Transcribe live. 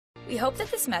We hope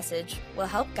that this message will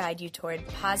help guide you toward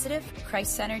positive,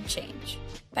 Christ-centered change.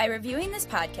 By reviewing this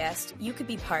podcast, you could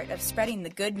be part of spreading the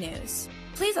good news.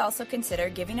 Please also consider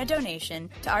giving a donation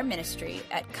to our ministry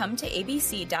at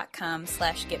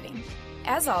cometoabc.com/giving.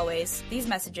 As always, these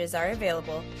messages are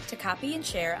available to copy and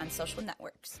share on social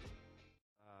networks.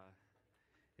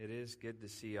 It is good to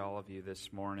see all of you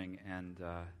this morning, and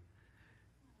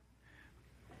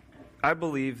I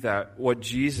believe that what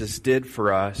Jesus did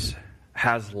for us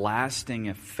has lasting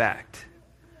effect,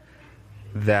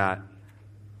 that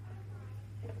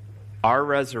our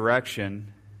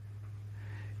resurrection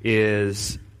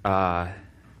is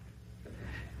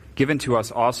given to us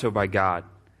also by God,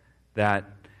 that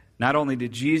not only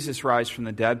did Jesus rise from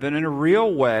the dead, but in a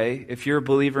real way, if you're a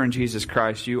believer in Jesus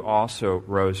Christ, you also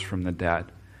rose from the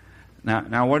dead.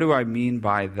 Now, what do I mean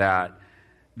by that?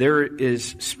 There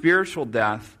is spiritual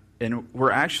death, and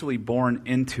we're actually born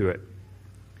into it.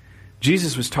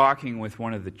 Jesus was talking with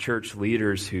one of the church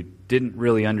leaders who didn't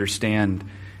really understand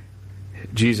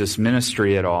Jesus'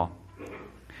 ministry at all.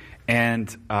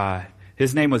 And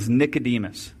his name was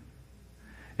Nicodemus.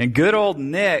 And good old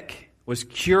Nick was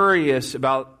curious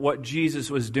about what Jesus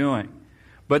was doing.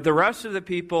 But the rest of the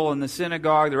people in the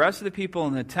synagogue, the rest of the people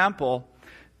in the temple,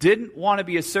 didn't want to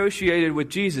be associated with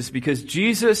Jesus because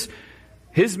Jesus,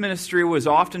 his ministry was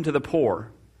often to the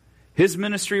poor. His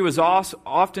ministry was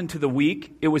often to the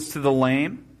weak. It was to the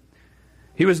lame.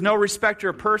 He was no respecter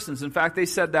of persons. In fact, they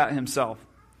said that themselves.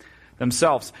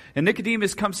 And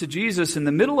Nicodemus comes to Jesus in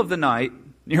the middle of the night,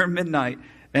 near midnight,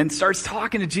 and starts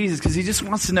talking to Jesus because he just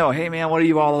wants to know, hey man, what are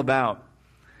you all about?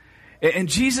 And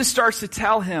Jesus starts to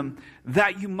tell him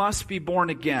that you must be born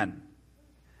again.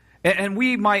 And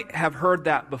we might have heard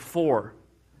that before.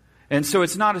 And so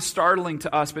it's not as startling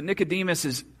to us, but Nicodemus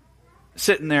is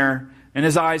sitting there and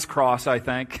his eyes cross, I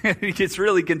think. He gets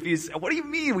really confused. What do you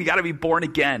mean we got to be born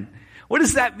again? What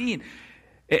does that mean?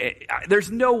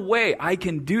 There's no way I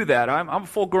can do that. I'm a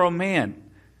full-grown man.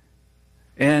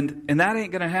 And that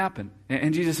ain't going to happen.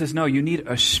 And Jesus says, no, you need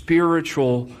a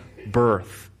spiritual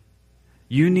birth.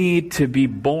 You need to be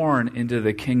born into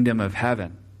the kingdom of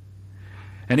heaven.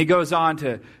 And he goes on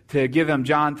to give him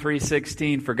John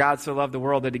 3:16, for God so loved the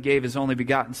world that he gave his only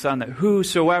begotten Son, that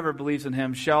whosoever believes in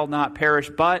him shall not perish,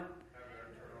 but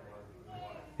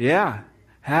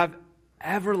have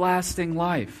everlasting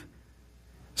life.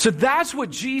 So that's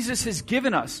what Jesus has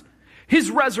given us.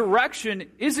 His resurrection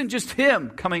isn't just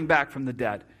him coming back from the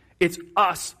dead. It's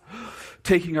us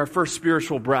taking our first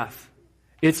spiritual breath.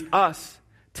 It's us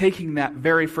taking that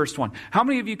very first one. How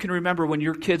many of you can remember when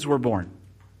your kids were born?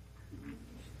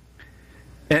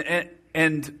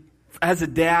 And as a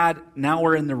dad, now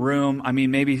we're in the room. I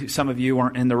mean, maybe some of you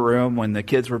weren't in the room when the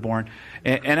kids were born.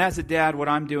 And as a dad, what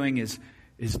I'm doing is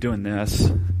doing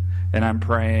this. And I'm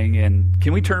praying. And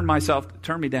can we turn me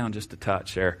down just a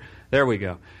touch there? There we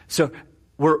go. So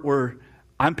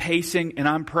I'm pacing and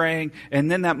I'm praying.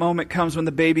 And then that moment comes when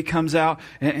the baby comes out.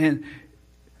 And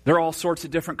they're all sorts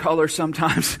of different colors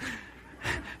sometimes.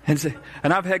 And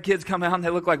I've had kids come out and they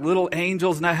look like little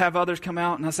angels, and I have others come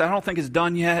out and I say, I don't think it's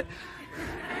done yet.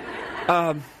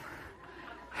 I'm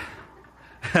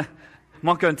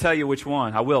not going to tell you which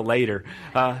one. I will later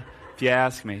if you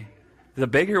ask me. The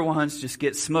bigger ones just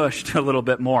get smushed a little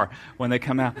bit more when they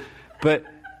come out. But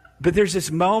there's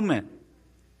this moment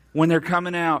when they're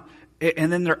coming out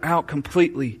and then they're out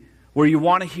completely where you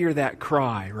want to hear that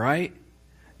cry, right?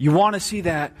 You want to see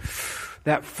that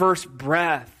first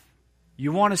breath.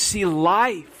 You want to see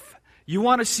life. You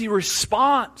want to see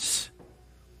response.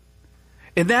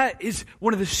 And that is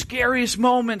one of the scariest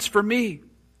moments for me.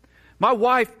 My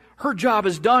wife, her job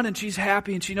is done and she's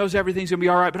happy and she knows everything's going to be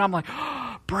all right. But I'm like,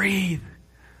 oh, breathe.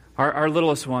 Our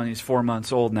littlest one, he's 4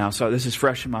 months old now, so this is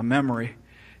fresh in my memory.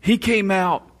 He came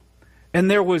out and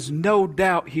there was no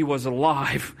doubt he was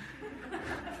alive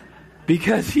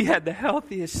because he had the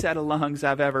healthiest set of lungs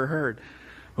I've ever heard.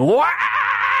 Wah!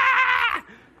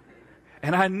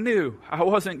 And I knew I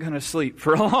wasn't going to sleep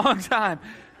for a long time.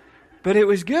 But it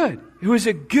was good. It was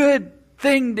a good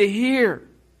thing to hear.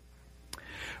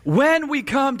 When we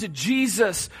come to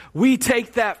Jesus, we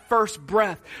take that first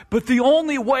breath. But the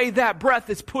only way that breath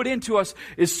is put into us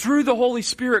is through the Holy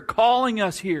Spirit calling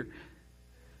us here.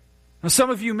 Now,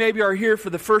 some of you maybe are here for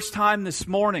the first time this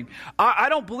morning. I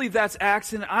don't believe that's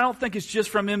accident. I don't think it's just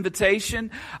from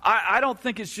invitation. I don't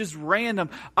think it's just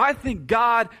random. I think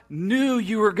God knew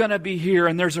you were going to be here,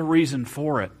 and there's a reason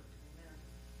for it.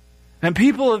 And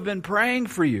people have been praying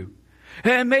for you.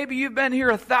 And maybe you've been here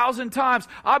 1,000 times.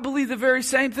 I believe the very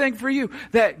same thing for you.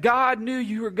 That God knew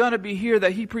you were going to be here.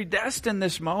 That He predestined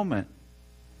this moment.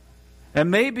 And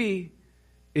maybe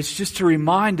it's just to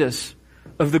remind us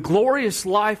of the glorious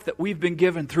life that we've been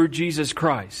given through Jesus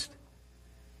Christ.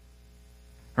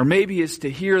 Or maybe it's to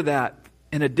hear that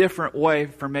in a different way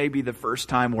for maybe the first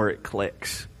time where it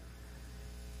clicks.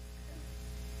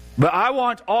 But I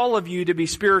want all of you to be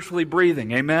spiritually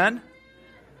breathing. Amen?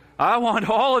 I want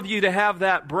all of you to have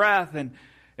that breath.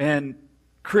 And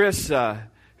Chris,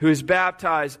 who is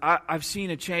baptized, I've seen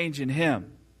a change in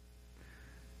him.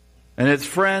 And it's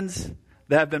friends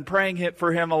that have been praying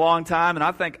for him a long time. And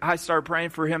I think I started praying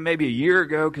for him maybe a year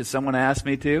ago because someone asked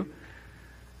me to.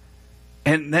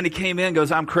 And then he came in and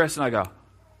goes, I'm Chris. And I go,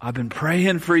 I've been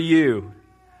praying for you.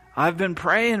 I've been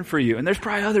praying for you. And there's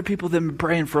probably other people that have been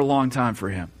praying for a long time for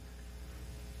him.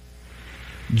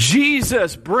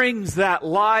 Jesus brings that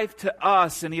life to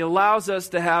us, and He allows us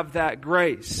to have that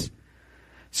grace.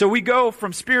 So we go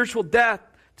from spiritual death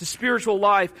to spiritual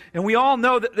life, and we all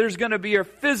know that there's going to be a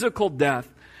physical death,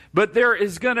 but there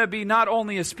is going to be not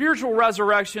only a spiritual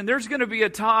resurrection, there's going to be a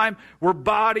time where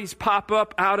bodies pop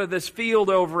up out of this field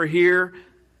over here,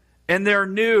 and they're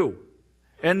new,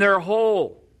 and they're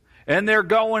whole, and they're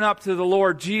going up to the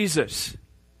Lord Jesus.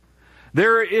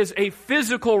 There is a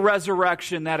physical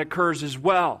resurrection that occurs as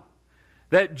well.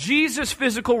 That Jesus'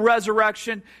 physical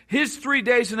resurrection, His 3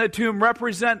 days in the tomb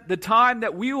represent the time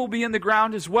that we will be in the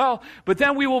ground as well. But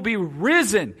then we will be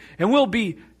risen and we'll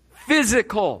be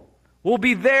physical. We'll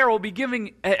be there. We'll be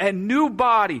giving a new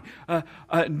body,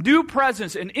 a new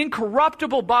presence, an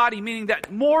incorruptible body, meaning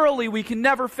that morally we can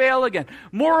never fail again.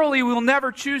 Morally we will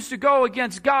never choose to go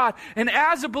against God. And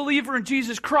as a believer in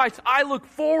Jesus Christ, I look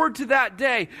forward to that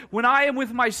day when I am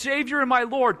with my Savior and my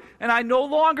Lord, and I no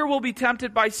longer will be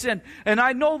tempted by sin, and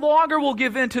I no longer will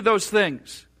give in to those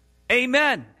things.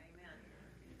 Amen.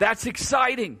 That's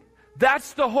exciting.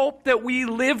 That's the hope that we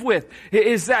live with,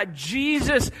 is that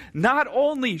Jesus not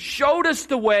only showed us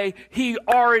the way, He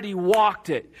already walked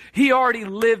it. He already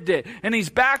lived it. And He's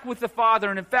back with the Father.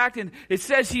 And in fact, it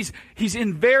says He's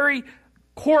in very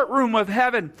courtroom of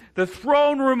heaven, the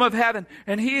throne room of heaven,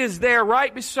 and He is there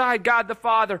right beside God the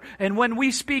Father. And when we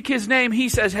speak His name, He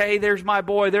says, hey, there's my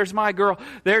boy, there's my girl,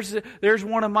 there's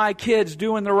one of my kids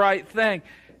doing the right thing.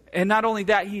 And not only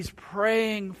that, He's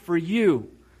praying for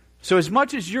you. So as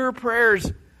much as your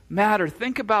prayers matter,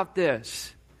 think about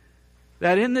this,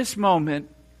 that in this moment,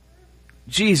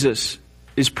 Jesus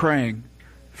is praying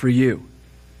for you.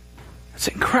 That's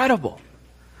incredible.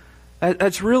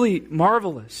 That's really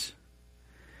marvelous.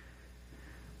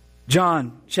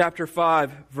 John chapter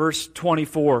 5, verse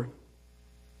 24.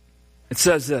 It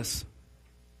says this,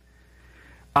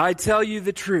 I tell you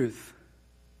the truth.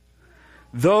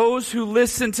 Those who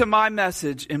listen to my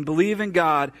message and believe in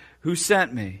God who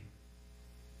sent me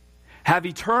have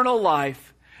eternal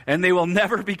life, and they will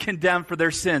never be condemned for their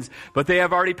sins, but they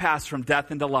have already passed from death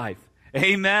into life.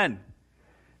 Amen.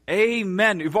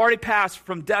 Amen. We've already passed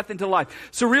from death into life.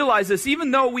 So realize this, even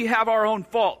though we have our own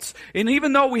faults, and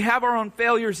even though we have our own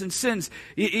failures and sins,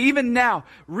 even now,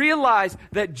 realize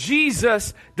that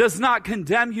Jesus does not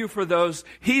condemn you for those.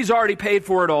 He's already paid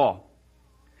for it all.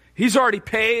 He's already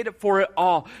paid for it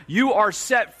all. You are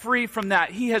set free from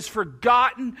that. He has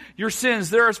forgotten your sins.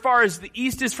 They're as far as the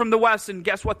east is from the west, and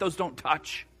guess what? Those don't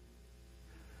touch.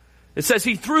 It says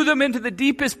He threw them into the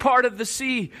deepest part of the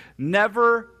sea,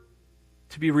 never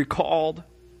to be recalled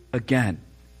again.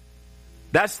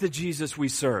 That's the Jesus we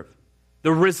serve,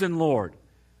 the risen Lord,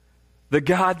 the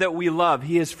God that we love.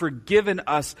 He has forgiven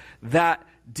us that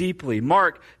deeply.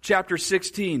 Mark chapter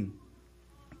 16.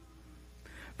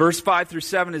 Verse 5 through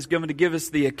 7 is going to give us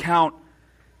the account,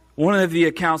 one of the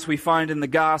accounts we find in the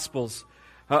Gospels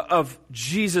of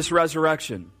Jesus'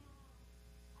 resurrection.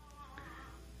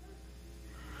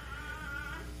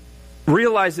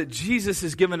 Realize that Jesus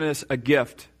has given us a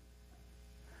gift.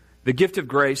 The gift of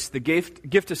grace, the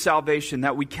gift of salvation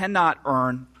that we cannot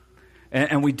earn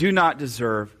and we do not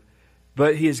deserve,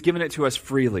 but He has given it to us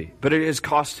freely. But it has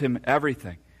cost Him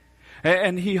everything.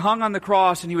 And He hung on the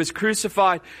cross and He was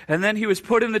crucified and then He was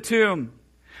put in the tomb.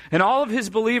 And all of His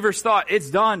believers thought,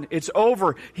 it's done, it's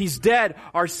over, He's dead,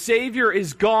 our Savior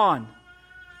is gone.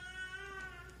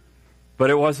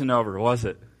 But it wasn't over, was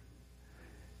it?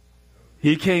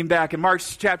 He came back. In Mark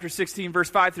chapter 16, verse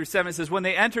 5 through 7, it says, when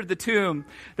they entered the tomb,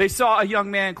 they saw a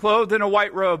young man clothed in a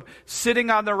white robe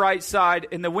sitting on the right side,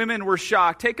 and the women were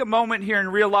shocked. Take a moment here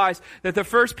and realize that the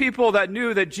first people that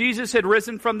knew that Jesus had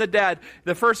risen from the dead,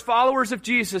 the first followers of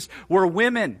Jesus, were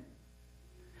women.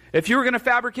 If you were going to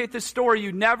fabricate this story,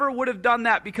 you never would have done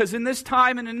that, because in this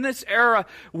time and in this era,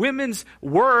 women's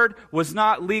word was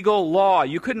not legal law.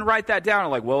 You couldn't write that down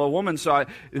like, well, a woman saw it.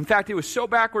 In fact, it was so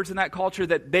backwards in that culture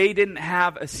that they didn't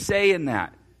have a say in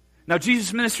that. Now,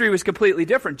 Jesus' ministry was completely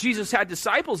different. Jesus had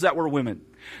disciples that were women.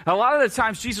 A lot of the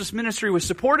times Jesus' ministry was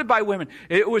supported by women.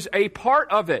 It was a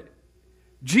part of it.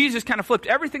 Jesus kind of flipped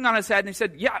everything on his head and he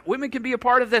said, yeah, women can be a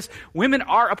part of this. Women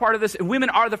are a part of this, and women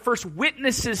are the first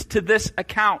witnesses to this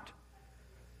account.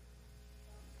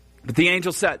 But the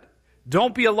angel said,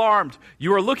 don't be alarmed.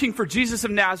 You are looking for Jesus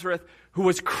of Nazareth, who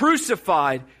was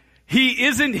crucified. He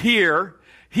isn't here.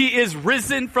 He is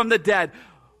risen from the dead.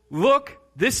 Look,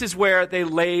 this is where they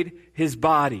laid his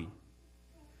body.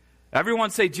 Everyone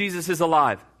say, Jesus is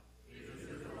alive. Jesus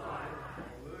is alive.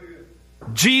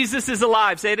 Jesus is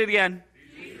alive. Say it again.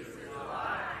 Jesus is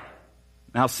alive.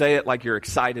 Now say it like you're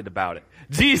excited about it.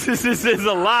 Jesus is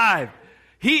alive.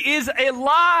 He is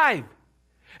alive.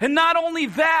 And not only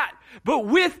that, but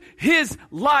with his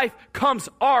life comes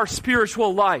our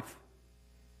spiritual life.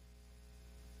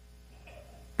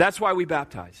 That's why we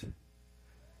baptize.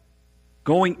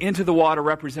 Going into the water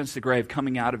represents the grave.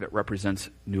 Coming out of it represents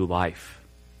new life.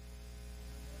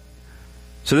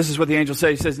 So this is what the angel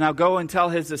says. He says, now go and tell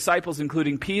his disciples,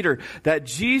 including Peter, that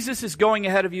Jesus is going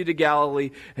ahead of you to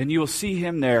Galilee, and you will see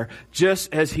him there,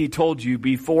 just as he told you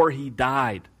before he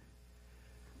died.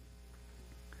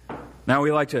 Now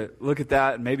we like to look at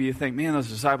that, and maybe you think, man, those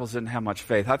disciples didn't have much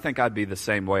faith. I think I'd be the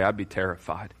same way. I'd be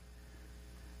terrified.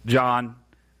 John,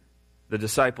 the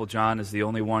disciple John, is the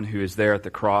only one who is there at the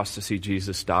cross to see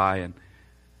Jesus die, and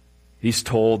he's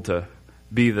told to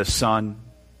be the son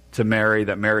to Mary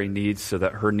that Mary needs so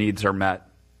that her needs are met.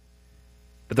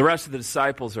 But the rest of the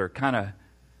disciples are kind of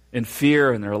in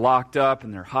fear, and they're locked up,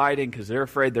 and they're hiding because they're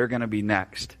afraid they're going to be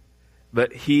next.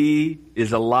 But he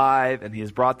is alive, and he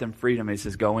has brought them freedom. He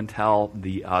says, go and tell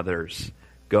the others.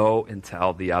 Go and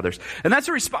tell the others. And that's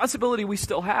a responsibility we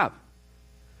still have.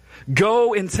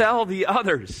 Go and tell the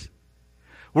others.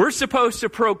 We're supposed to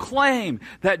proclaim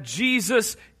that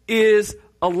Jesus is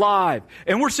alive.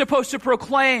 And we're supposed to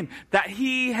proclaim that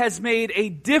he has made a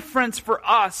difference for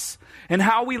us in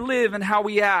how we live and how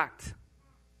we act.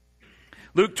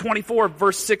 Luke 24,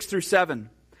 verse 6 through 7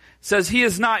 says, he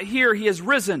is not here, he is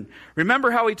risen. Remember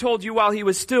how he told you while he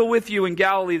was still with you in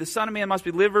Galilee, the Son of Man must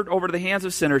be delivered over to the hands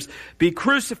of sinners, be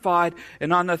crucified,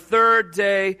 and on the third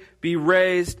day be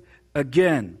raised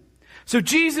again. So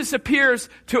Jesus appears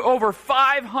to over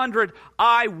 500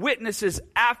 eyewitnesses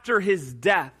after his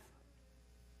death.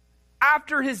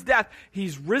 After his death,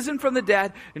 he's risen from the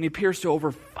dead, and he appears to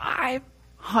over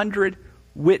 500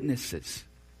 witnesses.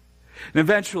 And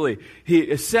eventually,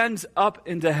 he ascends up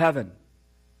into heaven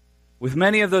with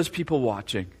many of those people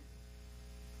watching.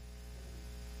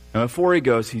 And before he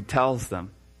goes, he tells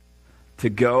them to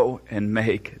go and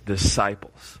make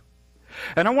disciples.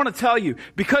 And I want to tell you,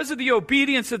 because of the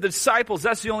obedience of the disciples,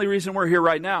 that's the only reason we're here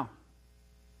right now.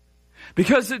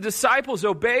 Because the disciples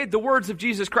obeyed the words of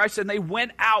Jesus Christ, and they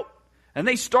went out and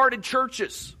they started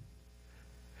churches.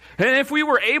 And if we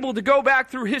were able to go back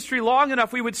through history long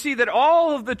enough, we would see that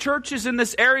all of the churches in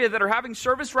this area that are having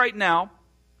service right now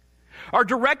are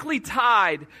directly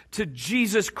tied to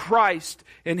Jesus Christ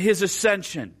and his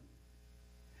ascension.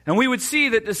 And we would see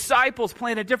that disciples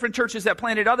planted different churches that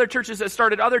planted other churches that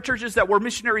started other churches that were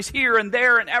missionaries here and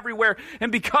there and everywhere.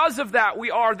 And because of that,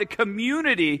 we are the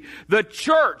community, the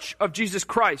church of Jesus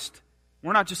Christ.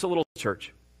 We're not just a little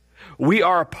church. We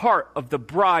are a part of the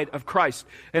bride of Christ.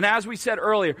 And as we said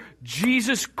earlier,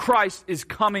 Jesus Christ is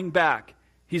coming back.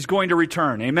 He's going to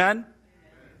return. Amen?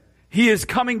 He is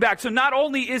coming back. So not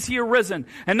only is he arisen,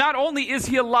 and not only is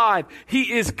he alive,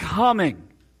 he is coming.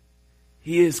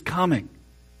 He is coming.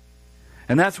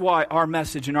 And that's why our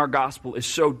message and our gospel is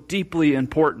so deeply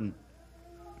important.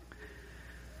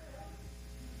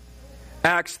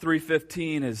 Acts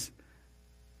 3:15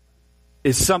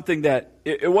 is something that,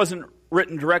 it wasn't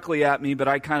written directly at me, but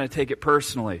I kind of take it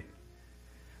personally.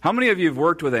 How many of you have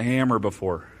worked with a hammer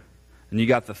before? And you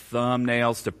got the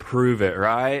thumbnails to prove it,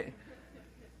 right?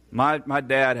 My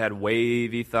dad had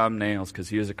wavy thumbnails because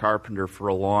he was a carpenter for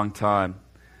a long time.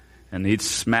 And he'd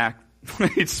smack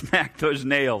those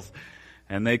nails.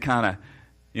 And they kind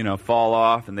of, fall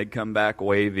off and they'd come back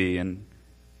wavy. And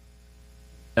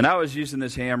I was using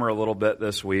this hammer a little bit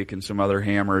this week and some other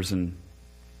hammers. And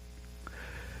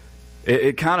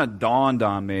it kind of dawned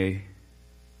on me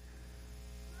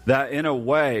that in a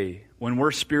way, when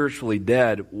we're spiritually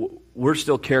dead, we're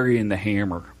still carrying the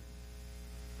hammer.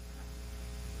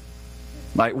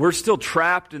 Like, we're still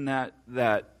trapped in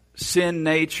that sin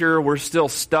nature. We're still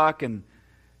stuck in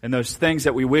those things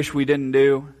that we wish we didn't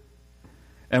do.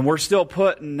 And we're still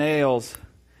putting nails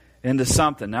into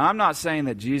something. Now, I'm not saying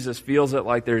that Jesus feels it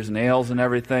like there's nails and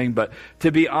everything, but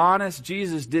to be honest,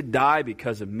 Jesus did die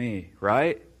because of me,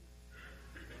 right?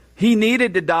 He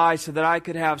needed to die so that I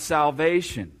could have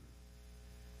salvation.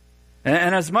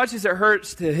 And as much as it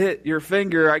hurts to hit your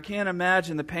finger, I can't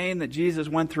imagine the pain that Jesus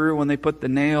went through when they put the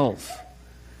nails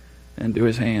into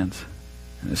his hands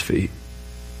and his feet.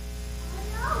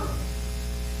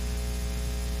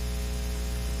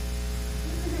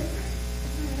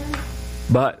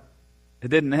 But it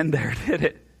didn't end there, did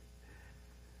it?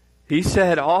 He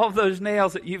said, all of those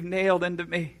nails that you've nailed into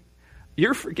me,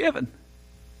 you're forgiven.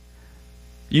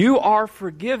 You are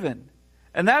forgiven.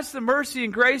 And that's the mercy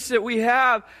and grace that we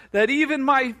have, that even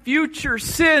my future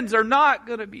sins are not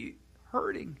going to be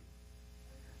hurting.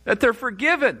 That they're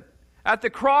forgiven at the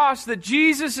cross, that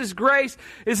Jesus' grace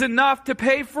is enough to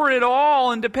pay for it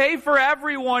all and to pay for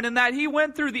everyone, and that he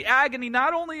went through the agony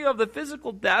not only of the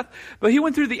physical death, but he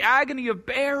went through the agony of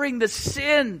bearing the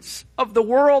sins of the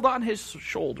world on his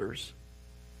shoulders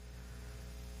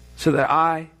so that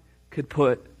I could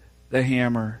put the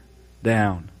hammer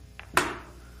down.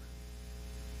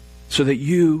 So that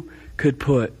you could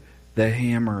put the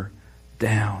hammer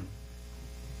down.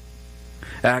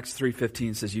 Acts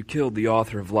 3:15 says, you killed the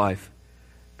author of life,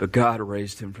 but God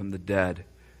raised him from the dead,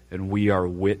 and we are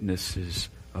witnesses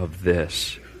of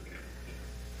this.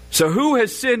 So who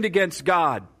has sinned against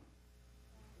God?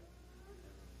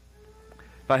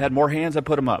 If I had more hands, I'd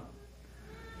put them up.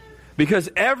 Because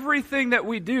everything that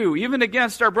we do, even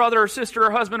against our brother or sister or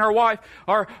husband or wife,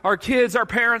 our kids, our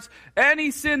parents,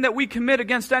 any sin that we commit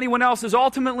against anyone else is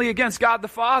ultimately against God the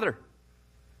Father.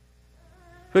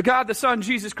 But God the Son,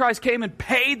 Jesus Christ, came and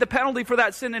paid the penalty for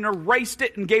that sin and erased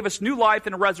it and gave us new life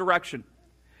and a resurrection.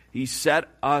 He set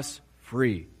us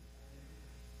free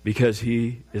because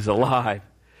he is alive,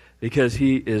 because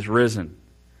he is risen.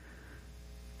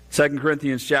 2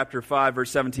 Corinthians chapter 5,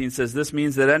 verse 17 says, this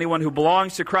means that anyone who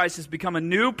belongs to Christ has become a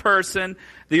new person.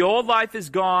 The old life is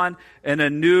gone, and a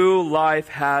new life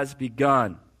has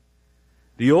begun.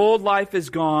 The old life is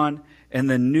gone, and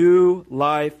the new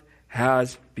life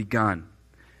has begun.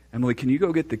 Emily, can you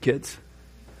go get the kids?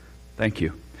 Thank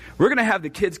you. We're going to have the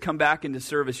kids come back into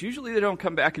service. Usually they don't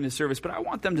come back into service, but I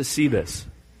want them to see this.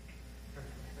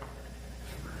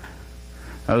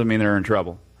 That doesn't mean they're in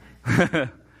trouble.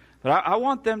 But I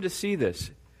want them to see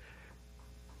this.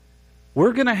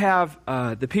 We're going to have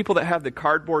the people that have the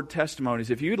cardboard testimonies.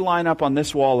 If you'd line up on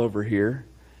this wall over here,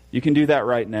 you can do that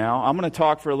right now. I'm going to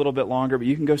talk for a little bit longer, but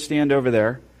you can go stand over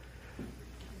there.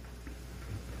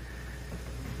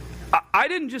 I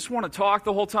didn't just want to talk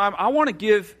the whole time. I want to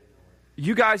give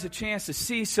you guys a chance to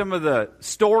see some of the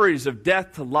stories of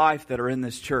death to life that are in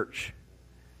this church.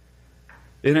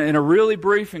 In a really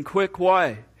brief and quick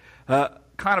way.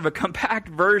 Kind of a compact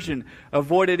version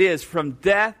of what it is from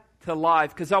death to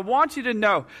life. Because I want you to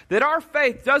know that our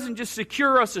faith doesn't just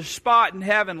secure us a spot in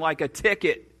heaven like a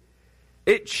ticket.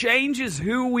 It changes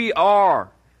who we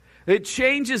are. It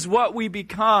changes what we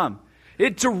become.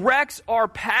 It directs our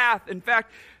path. In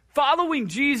fact, following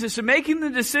Jesus and making the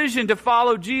decision to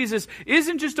follow Jesus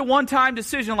isn't just a one-time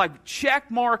decision like, check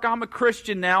mark, I'm a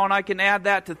Christian now, and I can add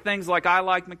that to things like I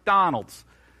like McDonald's.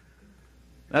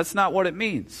 That's not what it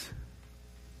means.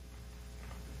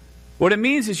 What it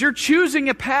means is you're choosing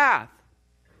a path.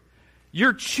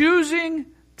 You're choosing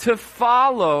to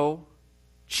follow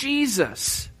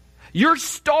Jesus. You're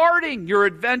starting your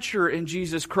adventure in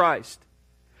Jesus Christ.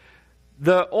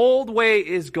 The old way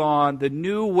is gone. The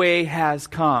new way has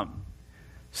come.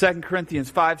 2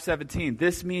 Corinthians 5:17.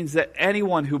 This means that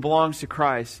anyone who belongs to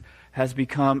Christ has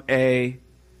become a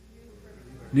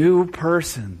new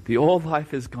person. The old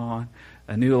life is gone.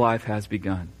 A new life has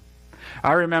begun.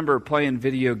 I remember playing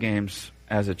video games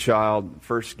as a child.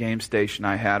 First game station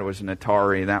I had was an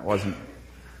Atari.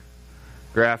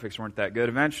 Graphics weren't that good.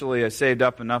 Eventually I saved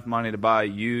up enough money to buy a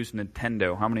used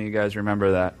Nintendo. How many of you guys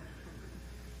remember that?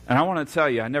 And I want to tell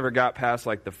you, I never got past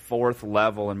like the 4th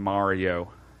level in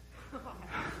Mario.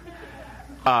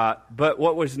 But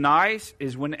what was nice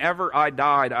is whenever I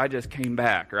died, I just came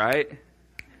back, right?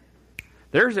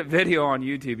 There's a video on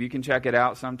YouTube, you can check it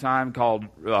out sometime, called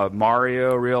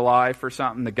Mario Real Life or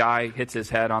something. The guy hits his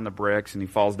head on the bricks and he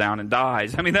falls down and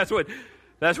dies. I mean, that's what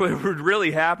would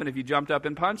really happen if you jumped up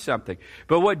and punched something.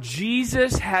 But what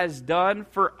Jesus has done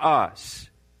for us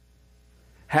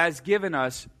has given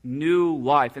us new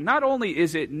life. And not only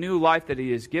is it new life that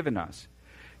he has given us,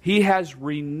 he has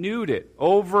renewed it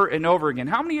over and over again.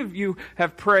 How many of you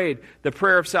have prayed the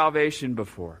prayer of salvation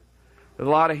before? A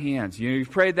lot of hands.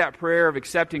 You've prayed that prayer of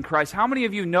accepting Christ. How many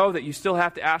of you know that you still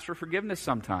have to ask for forgiveness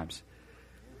sometimes?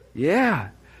 Yeah.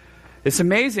 It's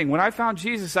amazing. When I found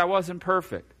Jesus, I wasn't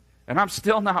perfect. And I'm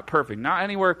still not perfect. Not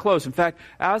anywhere close. In fact,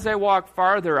 as I walk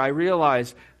farther, I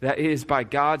realize that it is by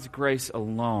God's grace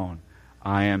alone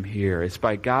I am here. It's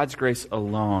by God's grace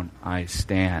alone I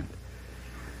stand.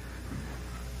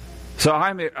 So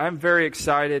I'm very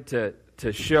excited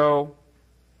to show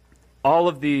all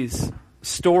of these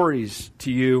stories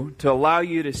to you, to allow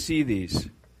you to see these.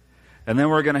 And then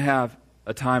we're going to have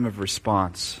a time of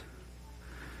response.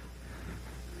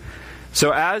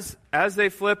 So as they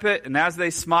flip it and as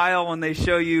they smile when they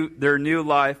show you their new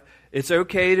life, it's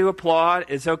okay to applaud.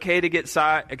 It's okay to get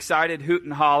excited, hoot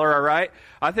and holler, all right?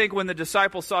 I think when the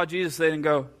disciples saw Jesus, they didn't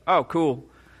go, oh, cool.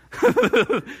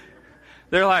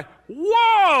 They're like,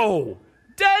 whoa,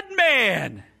 dead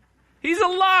man. He's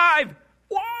alive.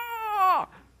 Whoa.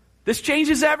 This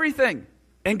changes everything.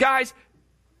 And guys,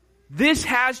 this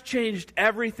has changed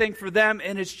everything for them,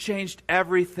 and it's changed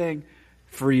everything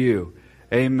for you.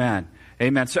 Amen.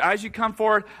 Amen. So as you come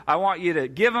forward, I want you to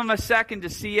give them a second to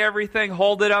see everything.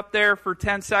 Hold it up there for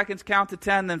 10 seconds. Count to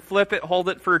 10, then flip it. Hold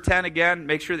it for 10 again.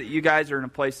 Make sure that you guys are in a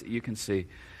place that you can see.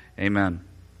 Amen.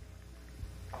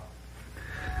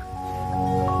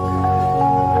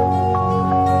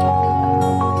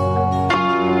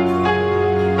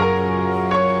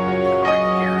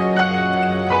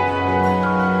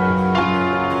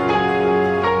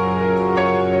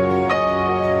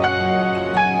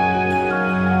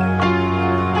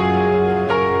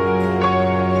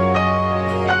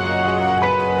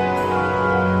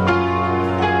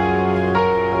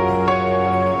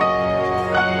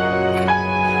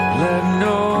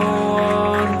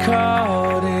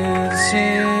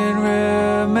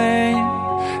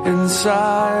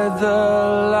 Inside the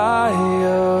lie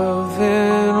of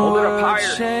inward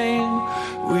shame,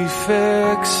 we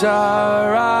fix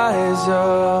our eyes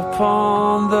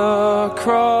upon the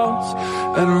cross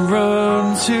and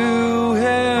run to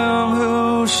Him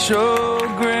who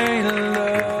showed great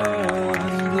love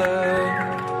and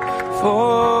bled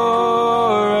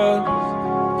for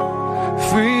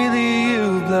us. Freely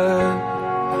you bled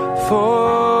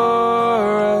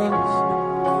for us.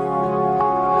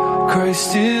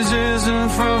 Christ is risen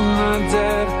from the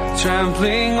dead,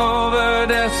 trampling over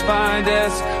death by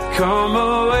death. Come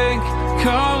awake,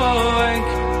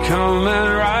 come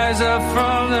and rise up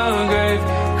from the grave.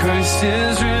 Christ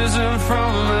is risen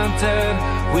from the dead,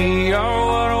 we are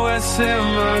one with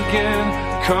Him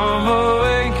again. Come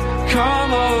awake,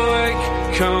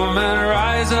 come and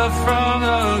rise up from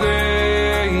the grave.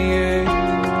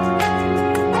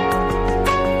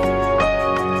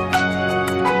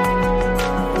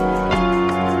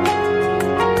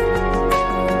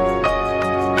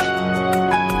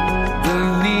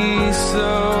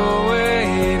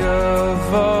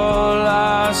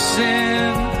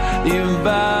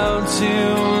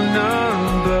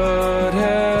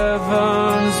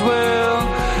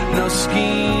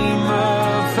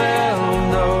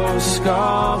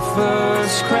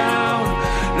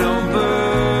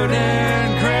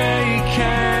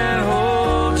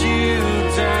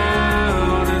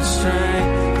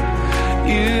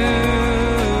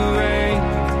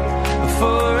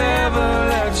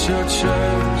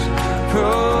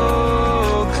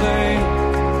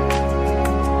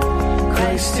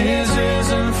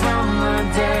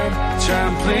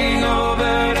 Trampling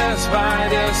over death by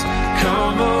death.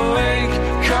 Come awake,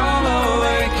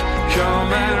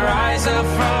 come and rise up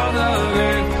from the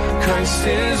grave. Christ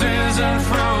is risen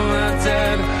from the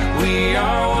dead, we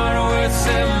are one with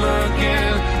Him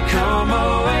again. Come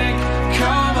awake,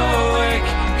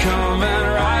 come and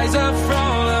rise up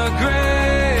from the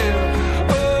grave.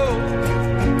 Oh,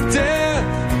 death,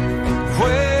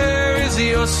 where is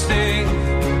your sting?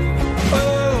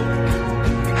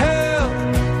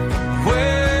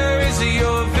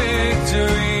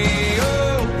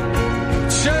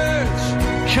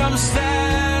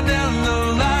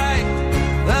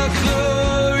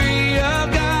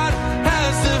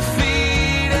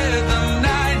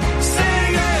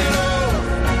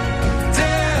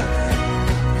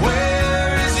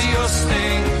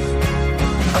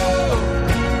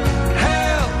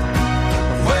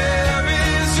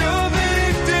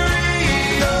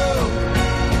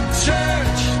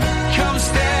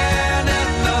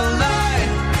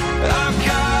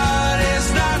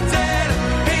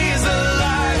 He's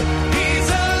alive.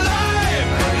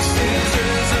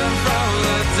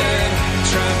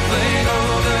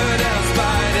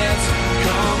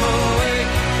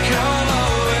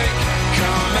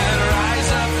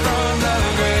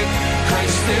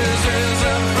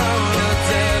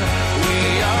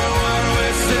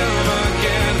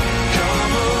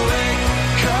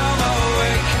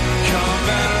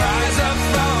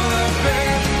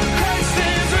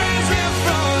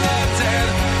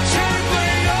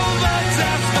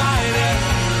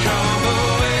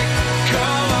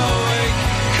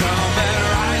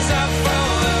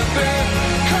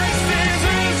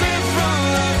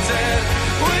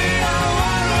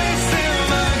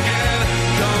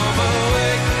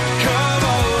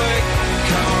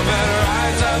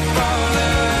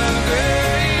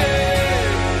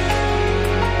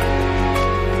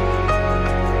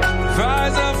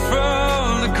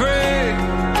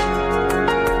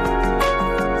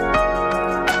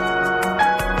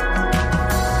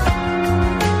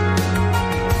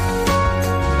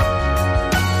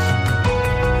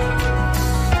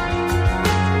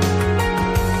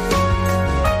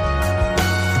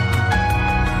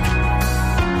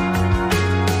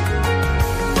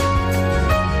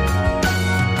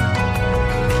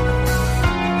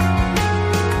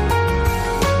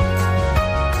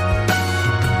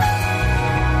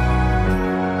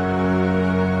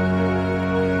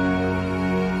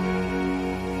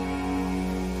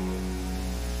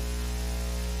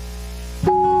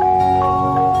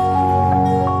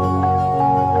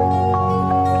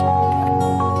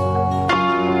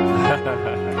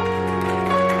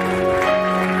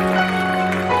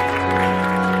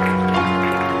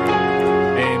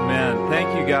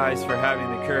 guys for having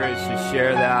the courage to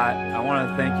share that. I want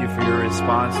to thank you for your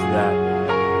response to that.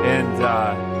 And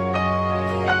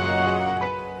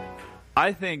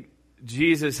I think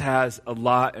Jesus has a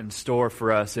lot in store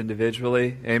for us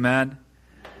individually. Amen?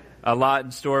 A lot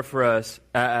in store for us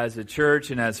as a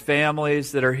church and as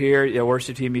families that are here. Yeah,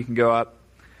 worship team, you can go up.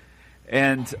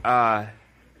 And I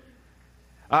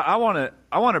want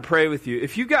to pray with you.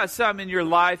 If you got something in your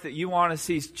life that you want to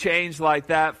see change like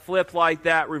that, flip like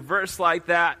that, reverse like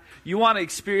that, you want to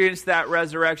experience that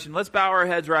resurrection, let's bow our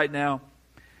heads right now.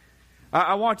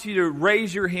 I want you to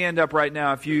raise your hand up right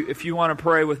now if you want to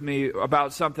pray with me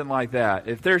about something like that.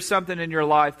 If there's something in your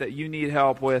life that you need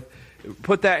help with,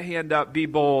 put that hand up. Be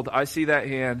bold. I see that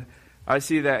hand. I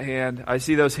see that hand. I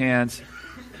see those hands.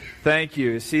 Thank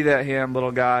you. See that hand,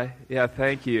 little guy? Yeah,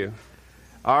 thank you.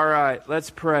 All right, let's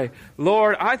pray.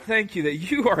 Lord, I thank you that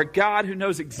you are a God who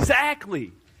knows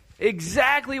exactly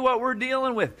what we're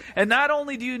dealing with. And not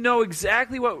only do you know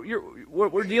exactly what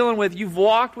we're dealing with, you've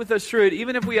walked with us through it.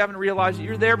 Even if we haven't realized it,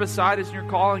 you're there beside us and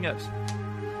you're calling us.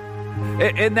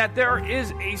 And that there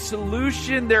is a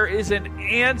solution, there is an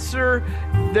answer,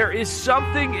 there is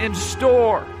something in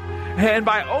store. And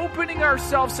by opening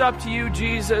ourselves up to you,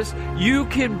 Jesus, you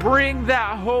can bring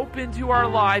that hope into our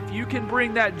life. You can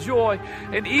bring that joy.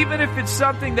 And even if it's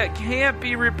something that can't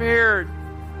be repaired,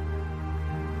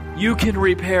 you can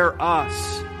repair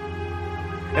us.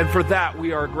 And for that,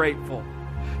 we are grateful.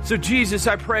 So Jesus,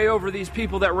 I pray over these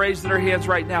people that raised their hands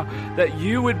right now, that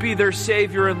you would be their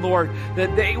Savior and Lord,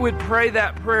 that they would pray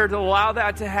that prayer to allow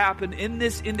that to happen in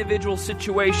this individual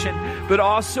situation, but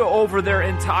also over their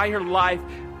entire life.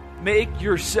 Make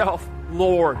yourself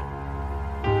Lord.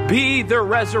 Be their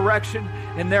resurrection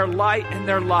and their light and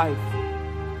their life.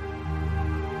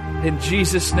 In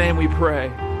Jesus' name we pray.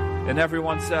 And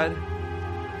everyone said,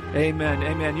 amen.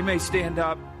 Amen. You may stand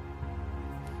up.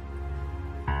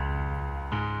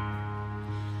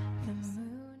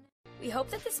 We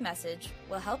hope that this message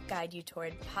will help guide you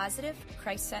toward positive,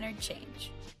 Christ-centered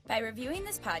change. By reviewing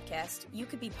this podcast, you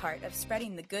could be part of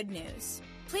spreading the good news.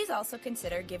 Please also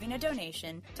consider giving a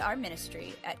donation to our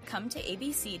ministry at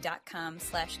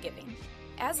cometoabc.com/giving.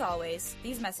 As always,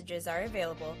 these messages are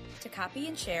available to copy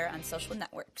and share on social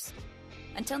networks.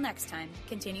 Until next time,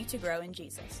 continue to grow in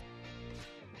Jesus.